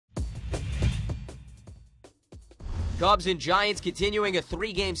Cubs and Giants continuing a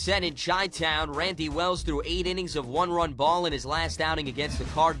 3-game set in Chi-Town. Randy Wells threw 8 innings of 1-run ball in his last outing against the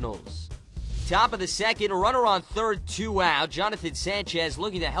Cardinals. Top of the second, runner on third, 2 out. Jonathan Sanchez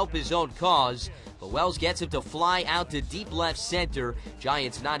looking to help his own cause, but Wells gets him to fly out to deep left center.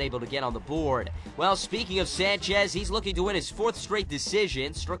 Giants not able to get on the board. Well, speaking of Sanchez, he's looking to win his 4th straight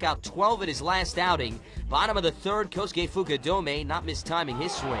decision. Struck out 12 in his last outing. Bottom of the third, Kosuke Fukudome not mistiming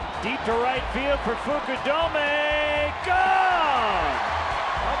his swing. Deep to right field for Fukudome. Gone!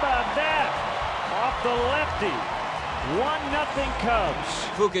 How about that? Off the lefty. 1-0 Cubs.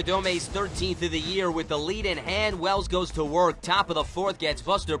 Fukudome's 13th of the year with the lead in hand. Wells goes to work. Top of the 4th gets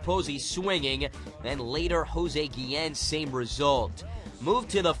Buster Posey swinging. Then later, Jose Guillen, same result. Move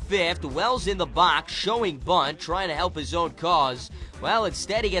to the 5th. Wells in the box, showing bunt, trying to help his own cause. Well,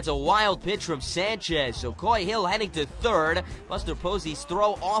 instead he gets a wild pitch from Sanchez. So Coy Hill heading to 3rd. Buster Posey's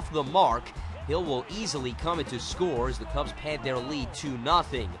throw off the mark. Hill will easily come into scores. The Cubs pad their lead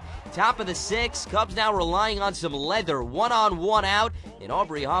 2-0. Top of the 6th, Cubs now relying on some leather. 1 on, 1 out, and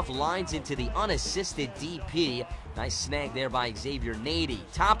Aubrey Huff lines into the unassisted DP. Nice snag there by Xavier Nady.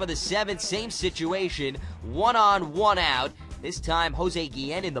 Top of the 7th, same situation. 1 on, 1 out. This time, Jose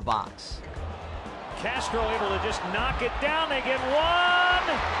Guillen in the box. Castro able to just knock it down. They get 1.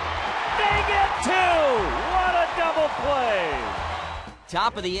 They get 2. What a double play.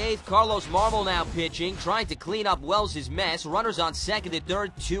 Top of the 8th, Carlos Marmol now pitching, trying to clean up Wells' mess. Runners on 2nd and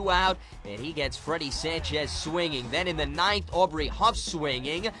 3rd, 2 out, and he gets Freddie Sanchez swinging. Then in the 9th, Aubrey Huff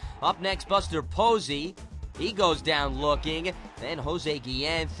swinging. Up next, Buster Posey. He goes down looking. Then Jose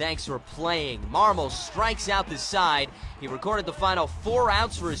Guillen, thanks for playing. Marmol strikes out the side. He recorded the final 4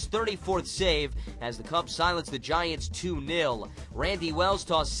 outs for his 34th save as the Cubs silence the Giants 2-0. Randy Wells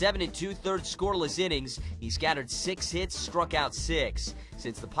tossed 7 2/3 scoreless innings. He scattered 6 hits, struck out 6.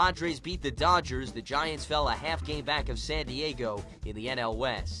 Since the Padres beat the Dodgers, the Giants fell a half game back of San Diego in the NL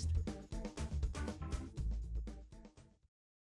West.